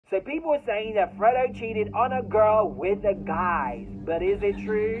So people are saying that Fredo cheated on a girl with a guy. But is it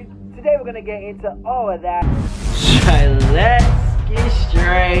true? Today we're gonna get into all of that. So let's get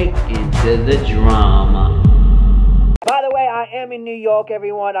straight into the drama. By the way, I am in New York,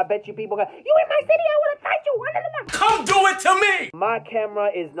 everyone. I bet you people go, "You in my city, I wanna fight you." Come do it to me! My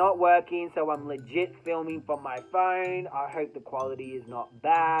camera is not working, so I'm legit filming from my phone. I hope the quality is not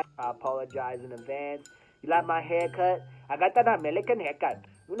bad. I apologize in advance. You like my haircut? I got that American haircut.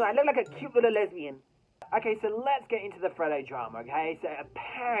 You know, I look like a cute little lesbian. Okay, so let's get into the Fredo drama, okay? So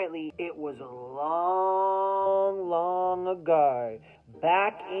apparently it was long ago,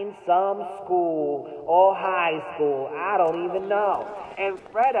 back in some school or high school, I don't even know. And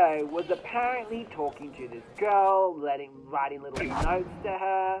Fredo was apparently talking to this girl, writing little notes to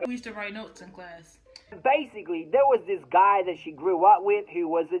her. We used to write notes in class. Basically, there was this guy that she grew up with who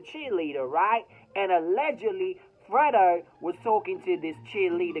was a cheerleader, right? And allegedly, Fredo was talking to this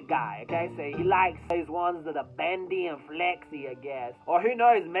cheerleader guy, okay? So he likes those ones that are bendy and flexy, I guess. Or who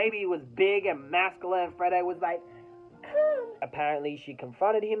knows, maybe he was big and masculine and Fredo was like, come. Apparently, she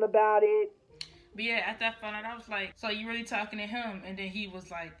confronted him about it. But yeah, after I found out, I was like, so you really talking to him? And then he was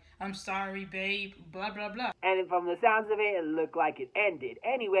like, I'm sorry, babe, blah, blah, blah. And from the sounds of it, it looked like it ended.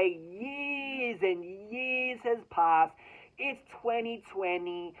 Anyway, years and years has passed. It's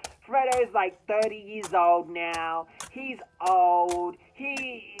 2020. Fredo's like 30 years old now. He's old.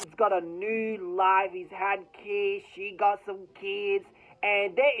 He's got a new life. He's had kids. She got some kids.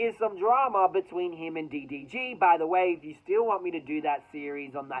 And there is some drama between him and DDG. By the way, if you still want me to do that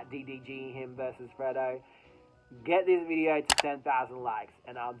series on that DDG, him versus Fredo, get this video to 10,000 likes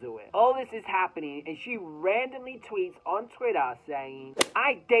and I'll do it. All this is happening and she randomly tweets on Twitter saying,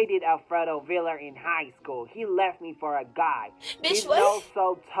 I dated Alfredo Villa in high school. He left me for a guy. He's not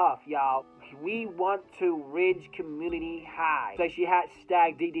so tough, y'all. We want to Ridge Community High. So she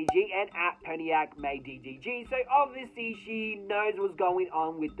hashtag DDG and at Poniac made DDG. So obviously she knows what's going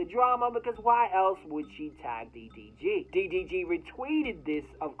on with the drama because why else would she tag DDG? DDG retweeted this,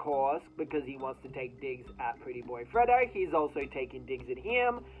 of course, because he wants to take digs at Prettyboyfredo. He's also taking digs at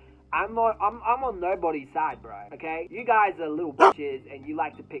him. I'm on nobody's side, bro, okay? You guys are little bitches and you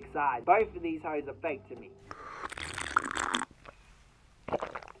like to pick sides. Both of these hoes are fake to me.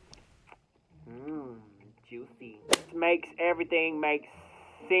 Juicy. Everything makes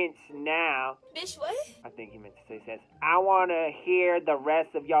sense now. Bitch, what? I think he meant to say sense. I want to hear the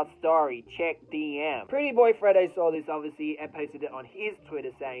rest of your story. Check DM. Prettyboyfredo saw this, obviously, and posted it on his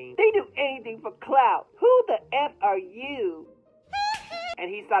Twitter saying, they do anything for clout. Who the F are you? And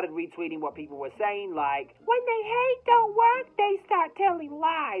he started retweeting what people were saying, like, when they hate don't work, they start telling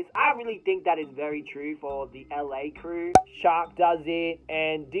lies. I really think that is very true for the LA crew. Shark does it,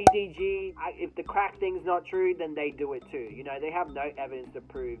 and DDG, if the crack thing's not true, then they do it too. You know, they have no evidence to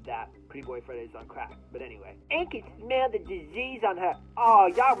prove that Prettyboyfredo is on crack. But anyway, and can smell the disease on her. Oh,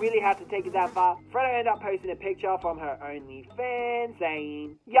 y'all really have to take it that far. Fredo ended up posting a picture from her OnlyFans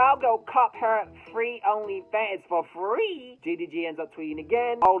saying, y'all go cop her free OnlyFans for free. DDG ends up tweeting again.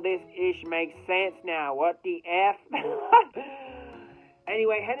 All this ish makes sense now. What the F?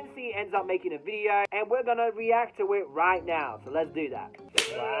 Anyway, Hennessy ends up making a video, and we're gonna react to it right now. So let's do that.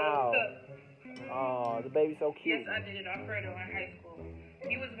 Wow. Oh, the baby's so cute. Yes, I did Alfredo in high school.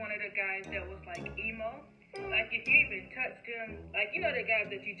 He was one of the guys that was like emo. Like if you even touched him, like you know the guys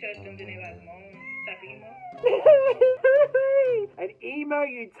that you touched them, then they like moan type of emo. An emo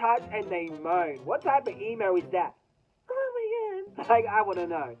you touch and they moan. What type of emo is that? Oh my god. Like, I want to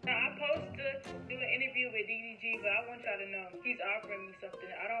know. Now, I'm supposed to do an interview with DDG, but I want y'all to know he's offering me something.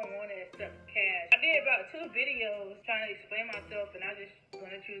 I don't want to accept cash. I did about 2 videos trying to explain myself, and I just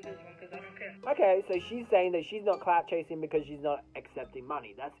going to choose this one because I don't care. Okay, so she's saying that she's not clout chasing because she's not accepting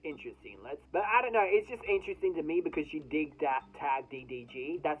money. That's interesting. But I don't know. It's just interesting to me because she did that tag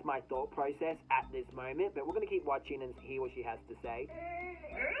DDG. That's my thought process at this moment. But we're going to keep watching and hear what she has to say.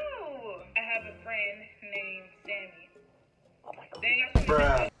 I have a friend named Sammy. Oh my god.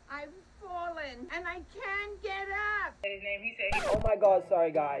 Bruh. I've fallen and I can't get up. His name, he said. Oh my god,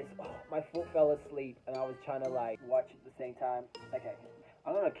 sorry guys. Oh, my foot fell asleep and I was trying to like watch at the same time. Okay,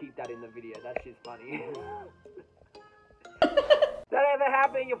 I'm gonna keep that in the video. That's just funny. That ever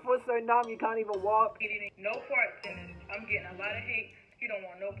happened? Your foot's so numb you can't even walk? No parts in it. I'm getting a lot of hate. He don't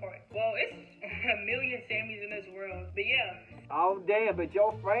want no part. Well, it's a million Sammys in this world. But yeah, Oh, damn, but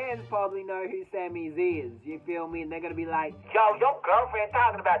your friends probably know who Sammy's is. You feel me? And they're gonna be like, yo, your girlfriend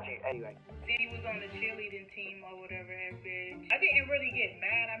talking about you. Anyway. He was on the cheerleading team or whatever, bitch. I didn't really get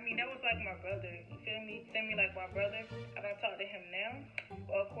mad. I mean, that was like my brother. You feel me? Sammy like my brother. I don't talk to him now.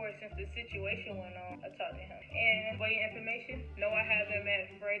 Well, of course, since the situation went on, I talk to him. And for your information, no, I haven't met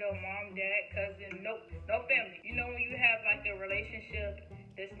Fredo, mom, dad, cousin, nope, no family. You know when you have like a relationship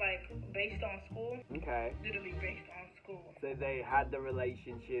that's like based on school? Okay. Literally based on school. So they had the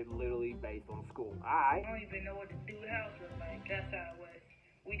relationship literally based on school. Alright. I don't even know what the dude house was like. That's how it was.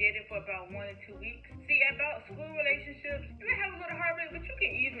 We dated for about 1 or 2 weeks. See, about school relationships, you may have a little heartbreak, but you can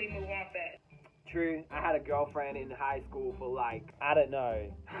easily move on fast. True. I had a girlfriend in high school for like, I don't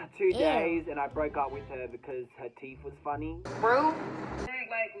know, 2 days, and I broke up with her because her teeth was funny. Bro.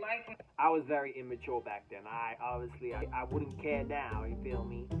 Like life I was very immature back then. I wouldn't care now, you feel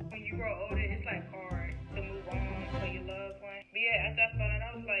me? when you grow older, it's like hard to move on for your loved one. But yeah, after I found out,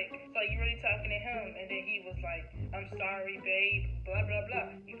 I was like, so you really talking to him? And then he was like, I'm sorry, babe, blah, blah,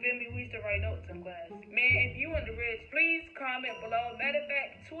 blah. You feel me? We used to write notes in class. Man, if you in the rich, please comment below. Matter of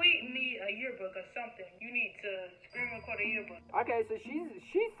fact, tweet me a yearbook or something. You need to screen record a yearbook. Okay, so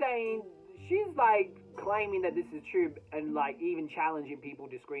she's saying, she's like claiming that this is true and like even challenging people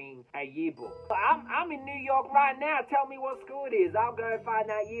to screen a yearbook. I'm in New York right now. Tell me what school it is. I'll go find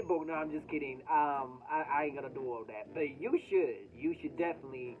that yearbook. No, I'm just kidding. I ain't gonna do all that. But you should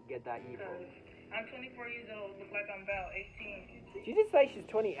definitely get that yearbook. I'm 24 years old. Look like I'm about 18. Did you just say she's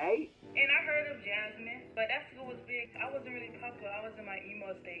 28? And I heard of Jasmine, but that school was big. I wasn't really popular. I was in my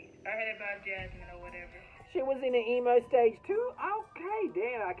emo stage. I heard about Jasmine or whatever. She was in an emo stage too? Okay,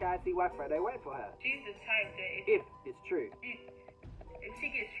 damn, I can't see why Fredo went for her. She's the type that If it's true. if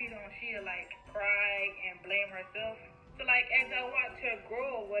she gets cheated on, she'll like cry and blame herself. So like as I watch her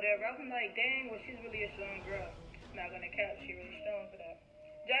grow or whatever, I'm like, dang, well she's really a strong girl. Not gonna cap, she really strong for that.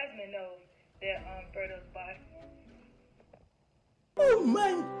 Jasmine knows that Fredo's bi. Oh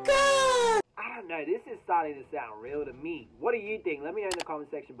my God! I don't know, this is starting to sound real to me. What do you think? Let me know in the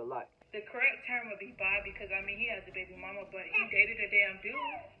comment section below. The correct term would be bi because I mean he has a baby mama, but he dated a damn dude.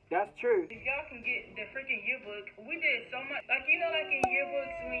 That's true. If y'all can get the freaking yearbook, we did so much. Like, you know, like in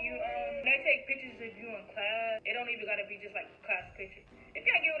yearbooks when you, they take pictures of you in class. It don't even gotta be just like class pictures. If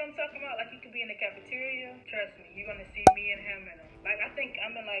y'all get what I'm talking about, like you could be in the cafeteria, trust me, you're gonna see me and him in them. Like, I think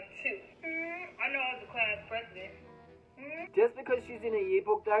I'm in like 2. I know I was the class president. Just because she's in a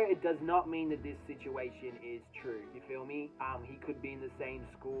yearbook though, it does not mean that this situation is true. You feel me? He could be in the same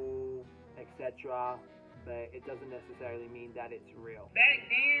school, etc. But it doesn't necessarily mean that it's real. Back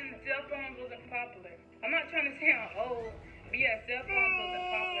then, cell phones wasn't popular. I'm not trying to sound old, but yeah, cell phones wasn't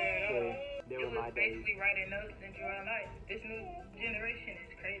popular at all. They It were was my days. basically writing notes and drawing life. This new generation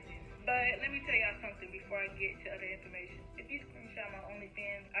is crazy. But let me tell y'all something before I get to other information. If you screenshot my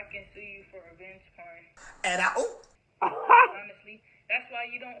OnlyFans, I can sue you for revenge porn. And Honestly, that's why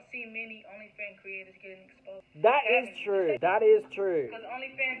you don't see many OnlyFans creators getting exposed. That is true. That is true. Because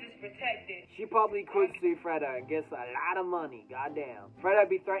OnlyFans is protected. She probably could sue Fredo and gets a lot of money. Goddamn. Fredo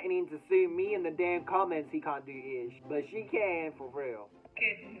be threatening to sue me in the damn comments he can't do ish. But she can for real.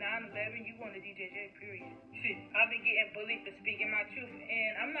 Okay, from 9/11, you want a DJJ, period. Shit, I've been getting bullied for speaking my truth.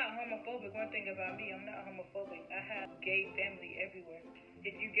 And I'm not homophobic. One thing about me, I'm not homophobic. I have gay family everywhere.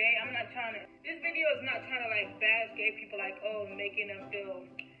 If you gay, I'm not trying to, this video is not trying to like bash gay people like, oh, making them feel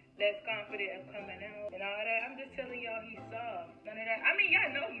less confident of coming out and all that. I'm just telling y'all he's soft. None of that. I mean, y'all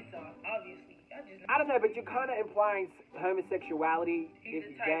know he's soft, obviously. Y'all just know. I don't know, but you're kind of implying homosexuality. He's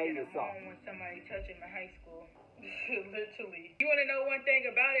If the you're type gay, that you're I'm soft. home when somebody touch him in high school. Literally. You want to know one thing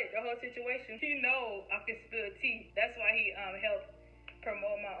about it, the whole situation? He know I can spill tea. That's why he helped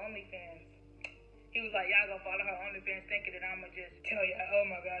promote my OnlyFans. He was like, y'all gonna follow her OnlyFans thinking that I'ma just tell y'all, oh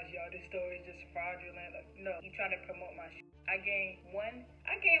my gosh, y'all, this story is just fraudulent. Like, no, he trying to promote my shit. I gained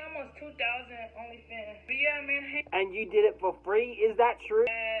almost 2,000 OnlyFans. But yeah, man. And you did it for free? Is that true?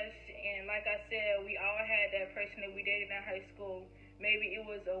 Yes, and like I said, we all had that person that we dated in high school. Maybe it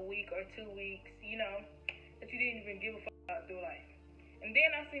was a week or 2 weeks, you know, that you didn't even give a fuck about through life. And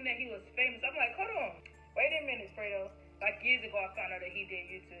then I seen that he was famous. I'm like, hold on, wait a minute, Fredo. Like years ago, I found out that he did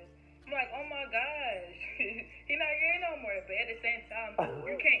YouTube. I'm like, oh my gosh, he not gay no more. But at the same time,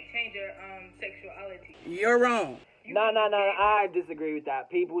 you can't change your sexuality. You're wrong. No, I disagree with that.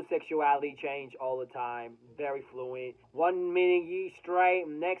 People's sexuality change all the time. Very fluent. 1 minute you straight,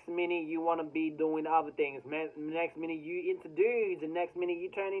 next minute you want to be doing other things. Next minute you into dudes, and next minute you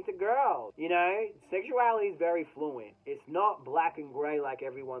turn into girls. You know, sexuality is very fluent. It's not black and gray like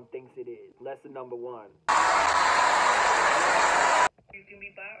everyone thinks it is. Lesson number 1. You can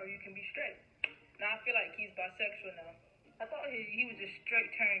be bi or you can be straight. Now I feel like he's bisexual now. I thought he was just straight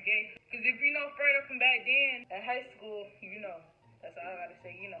turned gay. Because if you know Fredo from back then, at high school, you know, that's all I gotta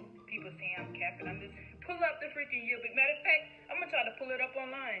say, you know, people say I'm capping. I'm just, pull up the freaking yearbook. Matter of fact, I'm gonna try to pull it up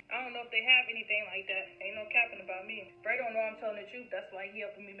online. I don't know if they have anything like that. Ain't no capping about me. Fredo know I'm telling the truth. That's why he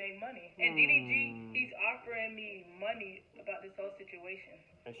helping me make money. And DDG, he's offering me money about this whole situation.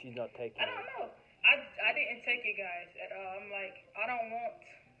 And she's not taking I don't know. I didn't take it, guys, at all. I'm like, I don't want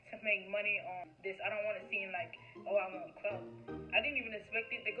to make money on this. I don't want to seem like, oh, I want clout. I didn't even expect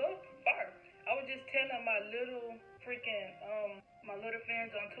it to go far. I was just telling my little freaking, my little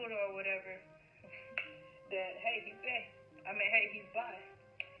fans on Twitter or whatever that, hey, he's gay. I mean, hey, he's bi.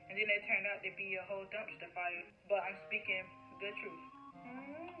 And then it turned out to be a whole dumpster fire. But I'm speaking the truth.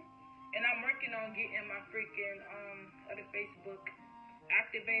 And I'm working on getting my freaking, other Facebook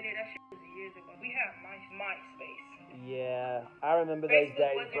activated. That shit was years ago. We have MySpace. Yeah, I remember those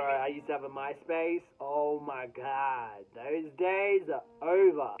Facebook days, wasn't bro. really- I used to have a MySpace. Oh my god, those days are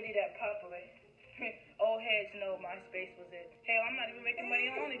over. Really that popular. Old heads know MySpace was it. Hell, I'm not even making money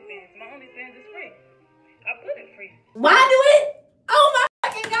on OnlyFans. My OnlyFans is free. I put it free. Why do it? Oh my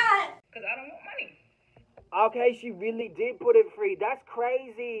fucking God. Because I don't want money. Okay, she really did put it free. That's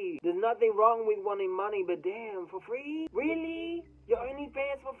crazy. There's nothing wrong with wanting money, but damn, for free? Really? Your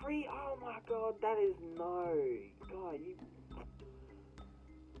OnlyFans for free? Oh my god, that is no. God,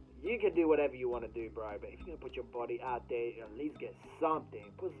 you can do whatever you want to do, bro, but if you're gonna put your body out there, at least get something.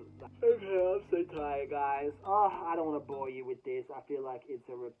 Okay, I'm so tired, guys. Oh, I don't want to bore you with this. I feel like it's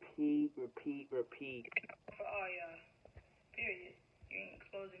a repeat. For all y'all. Period. You ain't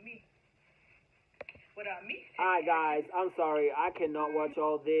exposing me. Without me. Alright, guys, I'm sorry. I cannot watch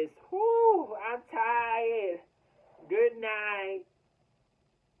all this. Whew, I'm tired. Good night.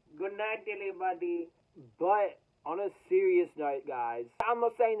 Good night, everybody. But on a serious note, guys, I'm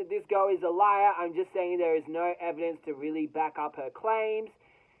not saying that this girl is a liar. I'm just saying there is no evidence to really back up her claims.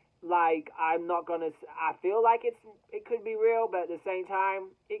 Like, I'm not gonna. I feel like it could be real, but at the same time,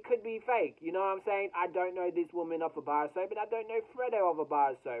 it could be fake. You know what I'm saying? I don't know this woman of a bar soap, but I don't know Fredo of a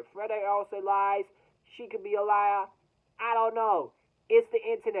bar soap. Fredo also lies. She could be a liar. I don't know. It's the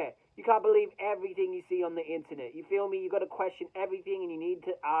internet. You can't believe everything you see on the internet. You feel me? You gotta question everything, and you need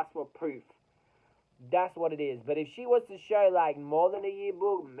to ask for proof. That's what it is. But if she was to show like more than a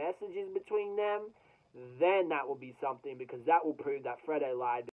yearbook messages between them, then that will be something, because that will prove that Fredo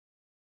lied.